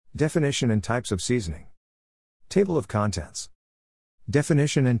Definition and types of seasoning. Table of contents.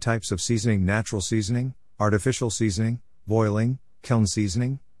 Definition and types of seasoning: natural seasoning, artificial seasoning, boiling, kiln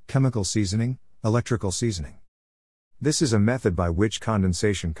seasoning, chemical seasoning, electrical seasoning. This is a method by which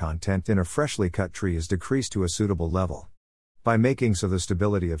condensation content in a freshly cut tree is decreased to a suitable level. By making so the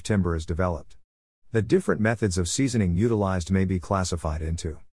stability of timber is developed. The different methods of seasoning utilized may be classified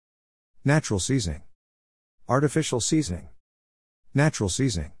into natural seasoning, artificial seasoning, natural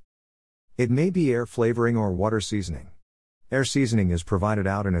seasoning. It may be air flavoring or water seasoning. Air seasoning is provided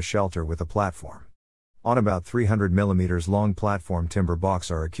out in a shelter with a platform. On about 300 mm long platform, timber balks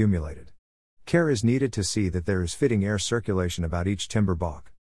are accumulated. Care is needed to see that there is fitting air circulation about each timber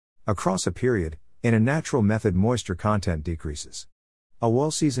balk. Across a period, in a natural method, moisture content decreases. A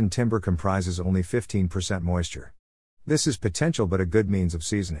well-seasoned timber comprises only 15% moisture. This is potential but a good means of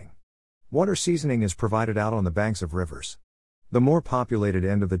seasoning. Water seasoning is provided out on the banks of rivers. The more populated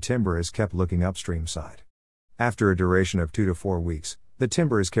end of the timber is kept looking upstream side. After a duration of 2 to 4 weeks, the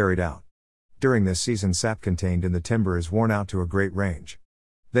timber is carried out. During this season, sap contained in the timber is worn out to a great range.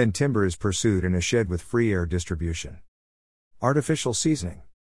 Then timber is pursued in a shed with free air distribution. Artificial seasoning.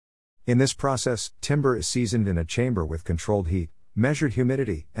 In this process, timber is seasoned in a chamber with controlled heat, measured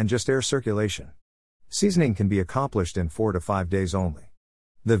humidity, and just air circulation. Seasoning can be accomplished in 4 to 5 days only.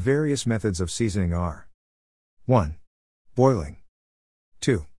 The various methods of seasoning are: 1. Boiling.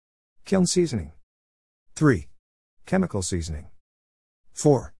 2. Kiln seasoning. 3. Chemical seasoning.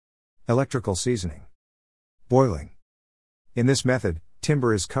 4. Electrical seasoning. Boiling. In this method,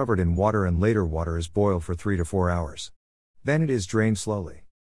 timber is covered in water and later water is boiled for 3 to 4 hours. Then it is drained slowly.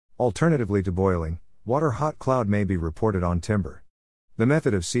 Alternatively to boiling, water hot cloud may be reported on timber. The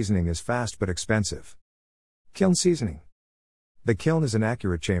method of seasoning is fast but expensive. Kiln seasoning. The kiln is an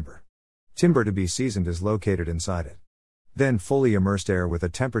accurate chamber. Timber to be seasoned is located inside it. Then fully immersed air with a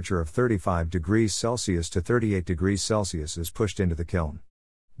temperature of 35 degrees Celsius to 38 degrees Celsius is pushed into the kiln.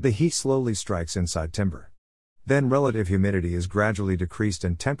 The heat slowly strikes inside timber. Then relative humidity is gradually decreased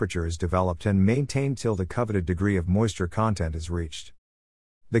and temperature is developed and maintained till the coveted degree of moisture content is reached.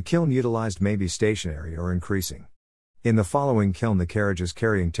 The kiln utilized may be stationary or increasing. In the following kiln, the carriages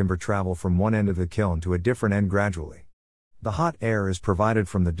carrying timber travel from one end of the kiln to a different end gradually. The hot air is provided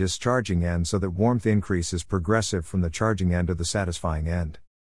from the discharging end so that warmth increase is progressive from the charging end to the satisfying end.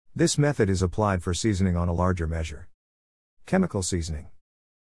 This method is applied for seasoning on a larger measure. Chemical seasoning.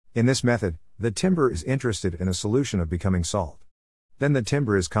 In this method, the timber is interested in a solution of becoming salt. Then the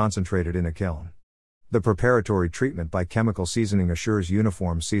timber is concentrated in a kiln. The preparatory treatment by chemical seasoning assures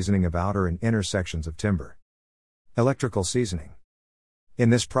uniform seasoning of outer and inner sections of timber. Electrical seasoning. In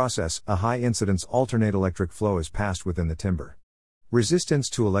this process, a high incidence alternate electric flow is passed within the timber. Resistance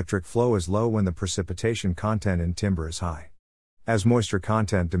to electric flow is low when the precipitation content in timber is high. As moisture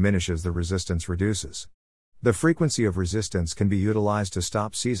content diminishes, the resistance reduces. The frequency of resistance can be utilized to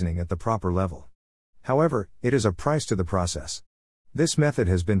stop seasoning at the proper level. However, it is a price to the process. This method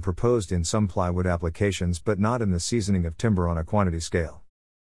has been proposed in some plywood applications but not in the seasoning of timber on a quantity scale.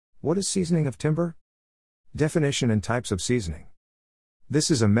 What is seasoning of timber? Definition and types of seasoning. This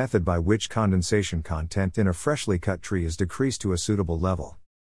is a method by which condensation content in a freshly cut tree is decreased to a suitable level.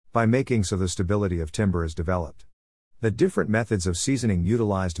 By making so the stability of timber is developed. The different methods of seasoning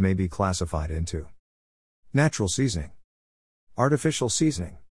utilized may be classified into natural seasoning, artificial seasoning,